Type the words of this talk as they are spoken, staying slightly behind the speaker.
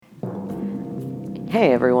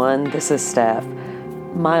Hey everyone, this is Steph.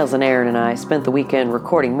 Miles and Aaron and I spent the weekend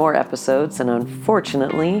recording more episodes, and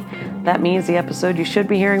unfortunately, that means the episode you should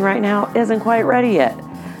be hearing right now isn't quite ready yet.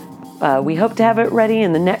 We hope to have it ready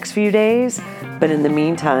in the next few days, but in the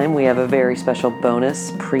meantime, we have a very special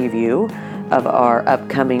bonus preview of our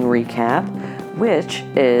upcoming recap, which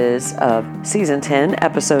is of Season 10,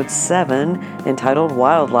 Episode 7, entitled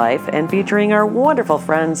Wildlife, and featuring our wonderful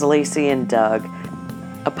friends Lacey and Doug.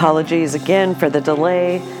 Apologies again for the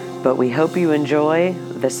delay, but we hope you enjoy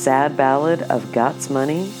the sad ballad of Got's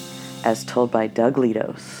Money as told by Doug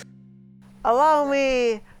Litos. Allow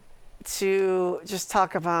me to just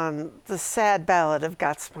talk about the sad ballad of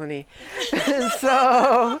Got's Money. And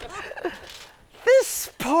so,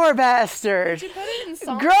 this poor bastard,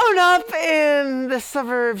 grown up in the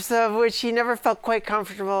suburbs of which he never felt quite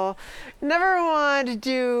comfortable, never wanted to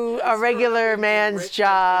do a regular man's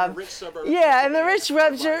job. Yeah, in the rich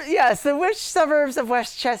suburbs of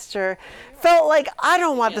Westchester, felt like, I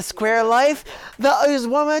don't want the square life. What am I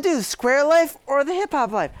going to do, the square life or the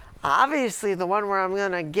hip-hop life? Obviously, the one where I'm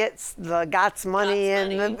going to get the Got's money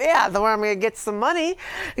the one I'm going to get some money.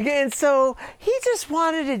 And so he just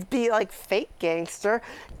wanted to be like fake gangster,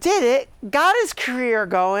 did it, got his career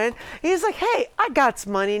going. He's like, hey, I got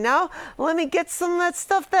money now. Let me get some of that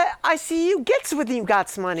stuff that ICU gets with you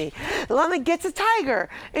got money. Let me get a tiger.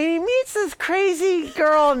 And he meets this crazy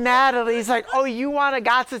girl, Natalie. He's like, oh, you want a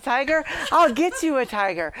Got's a tiger? I'll get you a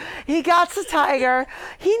tiger. He got a tiger.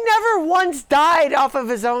 He never once died off of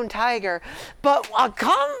his own tiger. But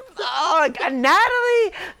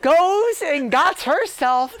Natalie goes and got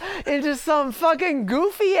herself into some fucking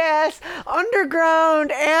goofy ass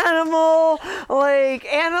underground animal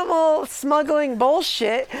smuggling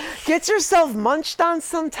bullshit, gets herself munched on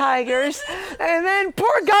some tigers, and then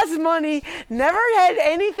poor Got's money never had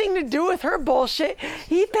anything to do with her bullshit.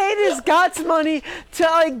 He paid his Got's money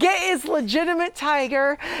to get his legitimate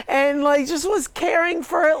tiger and just was caring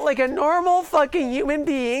for it like a normal fucking human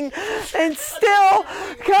being, and still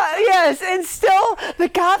the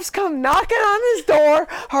cops come knocking on his door,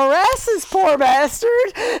 harass this poor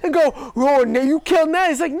bastard, and go, oh, no, you killed that.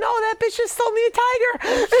 He's like, no, that bitch just sold me a tiger.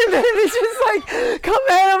 And then it's just like, come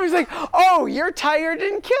at him. He's like, oh, your tiger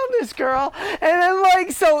didn't kill this girl. And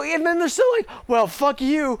then they're still like, well, fuck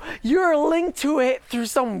you. You're linked to it through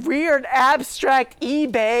some weird abstract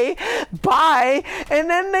eBay buy. And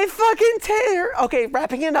then they fucking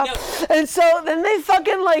wrapping it up. And so then they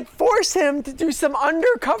fucking force him to do some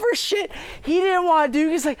undercover shit he didn't want to do.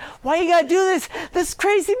 He's like, why you gotta do this? This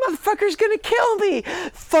crazy motherfucker's gonna kill me.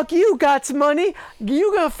 Fuck you, Got's money.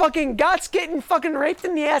 You gonna fucking Got's getting fucking raped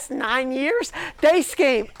in the ass 9 years. Dice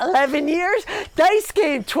game 11 years. Dice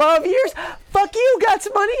game 12 years. Fuck you, Got's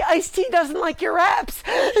money. Ice-T doesn't like your raps.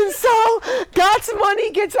 And so Got's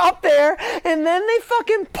money gets up there, and then they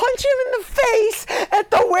fucking punch him in the face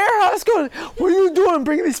at the warehouse going, what are you doing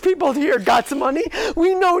bringing these people here, Got's money?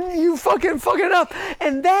 We know you fucking up.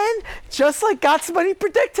 And then, just like Got's money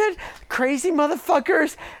predicted, crazy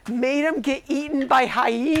motherfuckers made him get eaten by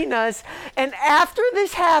hyenas. And after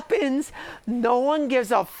this happens, no one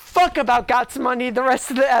gives a fuck about Got's money the rest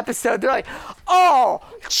of the episode. They're like, oh,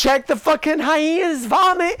 check the fucking hyena's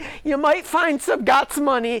vomit. You might find some Got's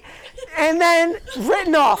money. And then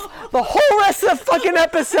written off the whole rest of the fucking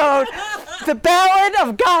episode. The Ballad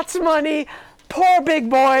of Got's Money. Poor Big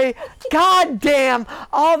Boy. God damn.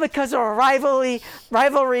 All because of a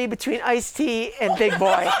rivalry between Ice-T and Big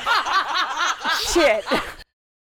Boy. Shit.